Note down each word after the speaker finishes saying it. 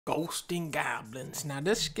Ghosting Goblins. Now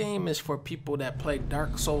this game is for people that played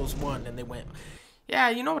Dark Souls 1 and they went, yeah,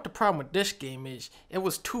 you know what the problem with this game is? It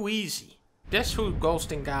was too easy. That's who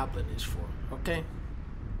Ghosting Goblin is for, okay?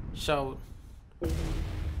 So,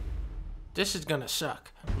 this is gonna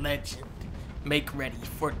suck. Legend. Make ready,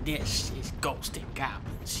 for this is Ghosting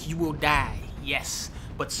Goblins. You will die, yes,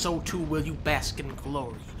 but so too will you bask in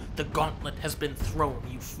glory. The gauntlet has been thrown,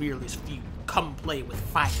 you fearless few. Come play with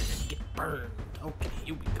fire and get burned. Okay,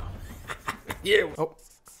 here we go. Yeah. Oh,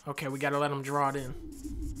 okay, we gotta let them draw it in.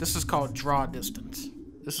 This is called draw distance.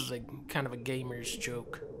 This is a kind of a gamer's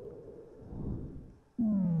joke.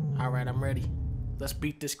 Alright, I'm ready. Let's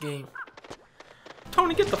beat this game.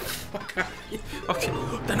 Tony, get the fuck out of here. Okay,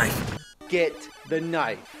 the knife. Get the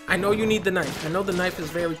knife. I know you need the knife. I know the knife is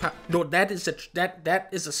very no, that is a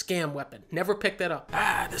scam weapon. Never pick that up.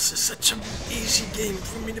 Ah, this is such an easy game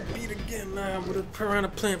for me to beat again. With a piranha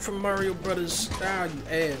plant from Mario Brothers. Ah, you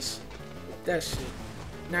ass. That shit.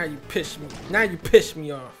 Now you piss me. Now you piss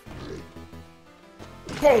me off.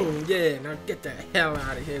 Boom! Yeah, now get the hell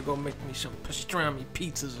out of here. Go make me some pastrami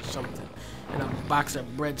pizzas or something. And a box of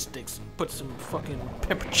breadsticks. And put some fucking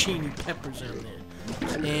peppercini peppers in there.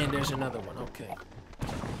 And there's another one, okay.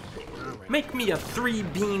 Right. Make me a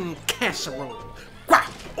 3-bean casserole. Wow.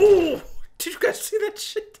 Oh! Did you guys see that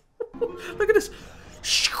shit? Look at this.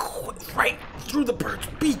 Right through the bird's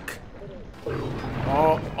beak.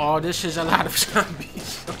 Oh, this is a lot of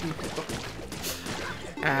zombies.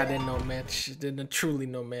 Ah, they're no match. They're truly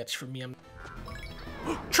no match for me.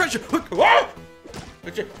 Treasure!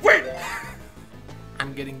 Wait!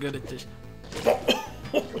 I'm getting good at this.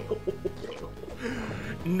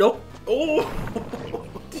 Nope. Oh!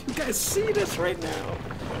 Do you guys see this right now?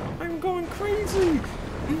 I'm going crazy.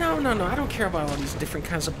 No. I don't care about all these different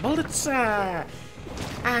kinds of bullets. Gonna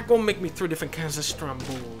make me 3 different kinds of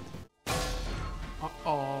Stromboli.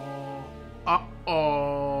 Uh-oh.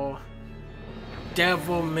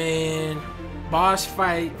 Devil man. Boss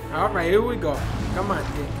fight. Alright, here we go. Come on,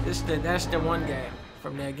 Dick. That's the one guy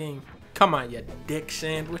from that game. Come on, you dick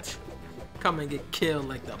sandwich. Come and get killed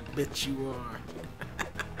like the bitch you are.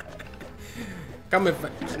 Come and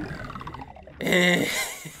fight.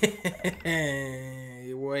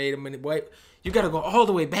 Wait a minute, wait. You gotta go all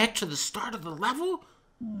the way back to the start of the level?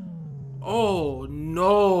 Oh,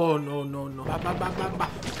 no.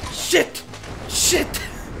 Shit!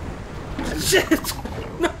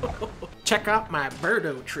 No! Check out my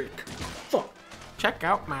Birdo trick. Fuck. Check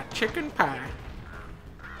out my chicken pie.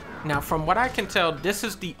 Now, from what I can tell, this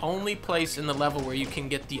is the only place in the level where you can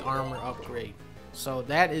get the armor upgrade. So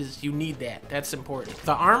that is, you need that. That's important.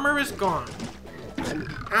 The armor is gone.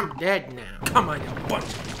 I'm dead now. Come on, you bunch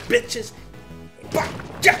of bitches. Boom.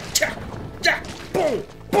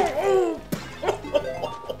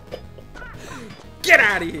 Get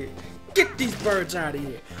out of here. Get these birds out of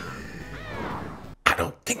here. I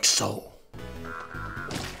don't think so.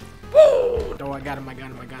 Oh, I got him.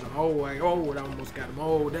 Oh, I almost got him.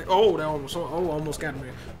 Almost got him.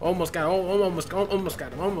 Almost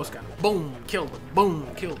got him. Boom, killed him. Boom,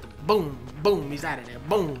 he's out of there.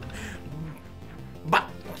 Boom. Bah.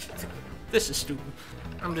 This is stupid.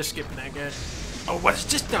 I'm just skipping that guy. Oh, what is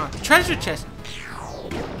this down? Treasure chest.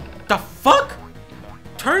 The fuck?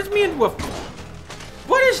 Turns me into a...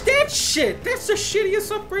 What is that shit? That's the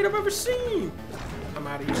shittiest upgrade I've ever seen. I'm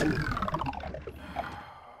out of here.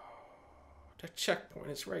 The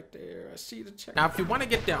checkpoint is right there. I see the checkpoint. Now, if you want to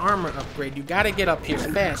get the armor upgrade, you gotta get up here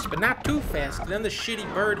fast, but not too fast. Then the shitty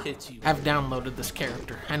bird hits you. I've downloaded this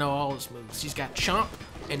character. I know all his moves. He's got chomp,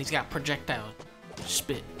 and he's got projectile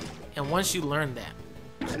spit. And once you learn that,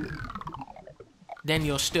 then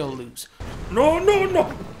you'll still lose. No.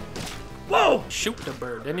 Whoa! Shoot the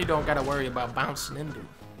bird. Then you don't gotta worry about bouncing into him.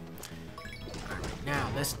 Alright, now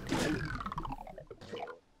let's...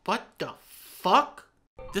 What the fuck?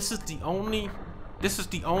 This is the only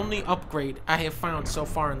upgrade I have found so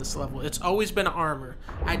far in this level. It's always been armor.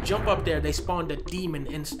 I jump up there, they spawned a demon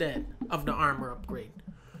instead of the armor upgrade.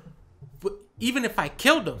 But even if I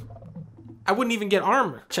killed him, I wouldn't even get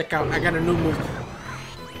armor. Check out, I got a new move.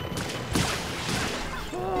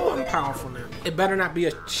 Oh, I'm powerful now. It better not be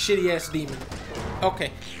a shitty ass demon.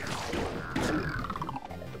 Okay.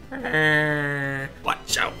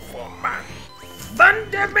 Watch out for my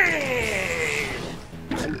Thunderman!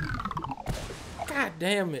 God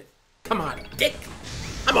damn it. Come on, Dick.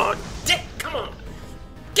 Come on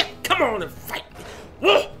and fight me.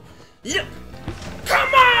 Whoa. Yeah.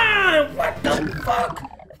 Come on! What the fuck?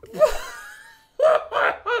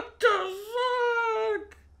 What the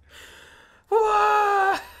fuck?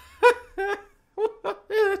 What?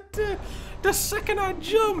 The second I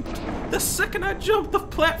jumped, The second I jumped, the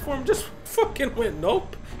platform just fucking went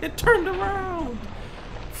nope. It turned around.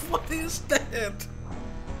 What is that?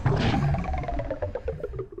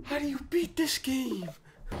 How do you beat this game?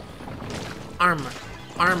 Armor.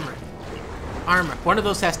 Armor. Armor. One of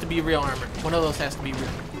those has to be real armor. One of those has to be real.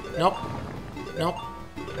 Nope. Nope.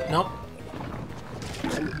 Nope.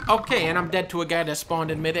 Okay, and I'm dead to a guy that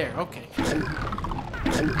spawned in midair. Okay.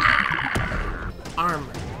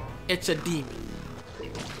 Armor. It's a demon.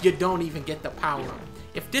 You don't even get the power up.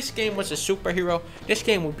 If this game was a superhero, this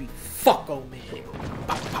game would be fucko man.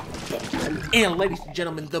 And ladies and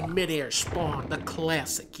gentlemen, the midair spawn, the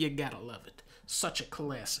classic. You gotta love it. Such a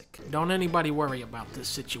classic. Don't anybody worry about this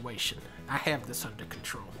situation. I have this under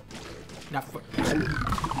control. Now for...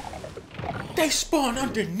 They spawn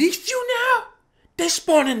underneath you now? They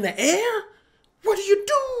spawn in the air? What do you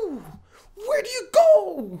do? Where do you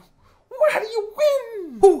go? How do you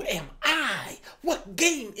win? Who am I? What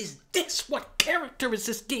game is this? What character is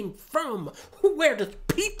this game from? Where does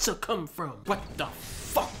pizza come from? What the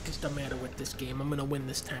fuck is the matter with this game? I'm gonna win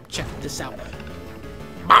this time. Check this out.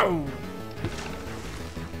 Boom!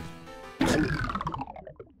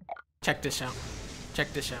 Check this out.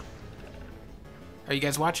 Check this out. Are you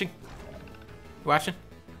guys watching? You watching?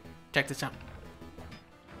 Check this out.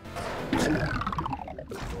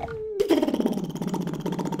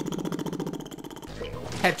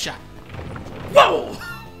 Headshot. Whoa!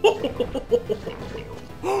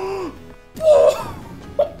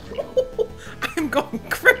 I'm going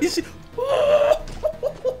crazy.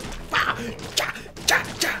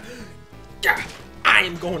 I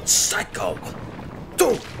am going psycho.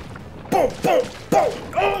 Boom, boom, boom, boom.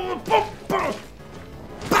 Oh, boom, boom.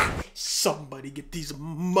 Somebody get these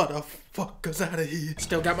motherfuckers out of here.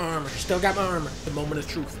 Still got my armor. Still got my armor. The moment of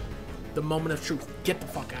truth. The moment of truth. Get the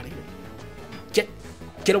fuck out of here.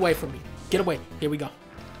 Get away from me. Get away. Here we go.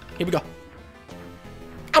 Here we go.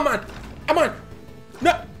 I'm on. I'm on.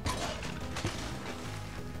 No.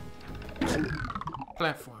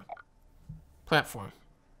 Platform. Platform.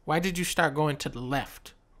 Why did you start going to the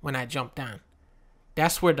left when I jumped down?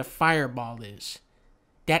 That's where the fireball is.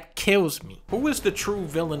 That kills me. Who is the true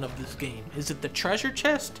villain of this game? Is it the treasure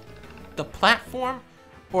chest, the platform,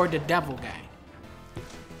 or the devil guy?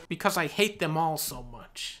 Because I hate them all so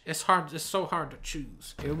much. It's so hard to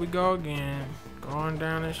choose. Here we go again. Going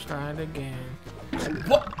down this slide again.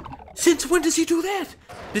 What? Since when does he do that?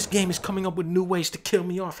 This game is coming up with new ways to kill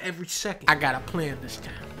me off every second. I got a plan this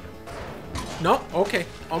time. No, okay.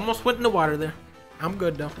 Almost went in the water there. I'm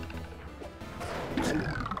good though.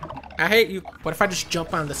 I hate you. What if I just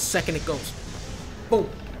jump on the second it goes? Boom.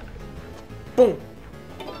 Boom.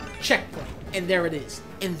 Checkpoint. And there it is.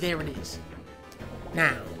 And there it is.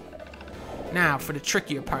 Now for the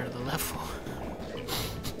trickier part of the level.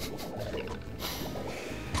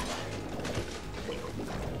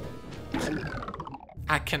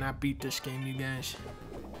 I cannot beat this game, you guys.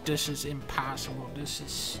 This is impossible. This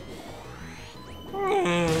is...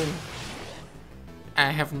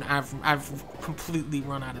 I've completely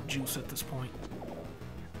run out of juice at this point.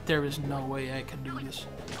 There is no way I can do this.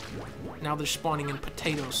 Now they're spawning in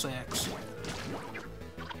potato sacks.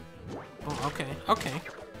 Oh, okay, okay.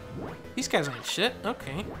 These guys ain't shit.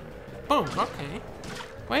 Okay. Boom, okay.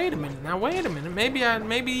 Wait a minute, now wait a minute. Maybe,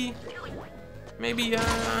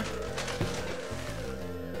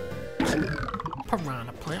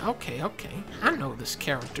 Piranha Plant. Okay, okay. I know this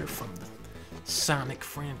character from the Sonic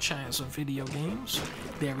franchise of video games.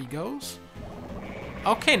 There he goes.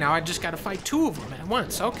 Okay, now I just gotta fight 2 of them at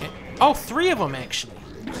once. Okay. Oh, 3 of them actually.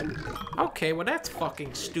 Okay, well that's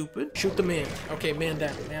fucking stupid. Shoot the man. Okay, man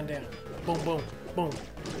down, man down. Boom, boom, boom.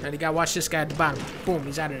 Now you gotta watch this guy at the bottom. Boom,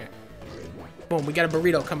 he's out of there. Boom, we got a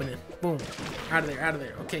burrito coming in. Boom. Out of there, out of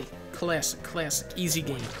there. Okay, classic, classic. Easy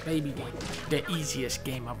game, baby game. The easiest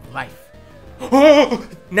game of life. Oh,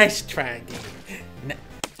 nice try, game.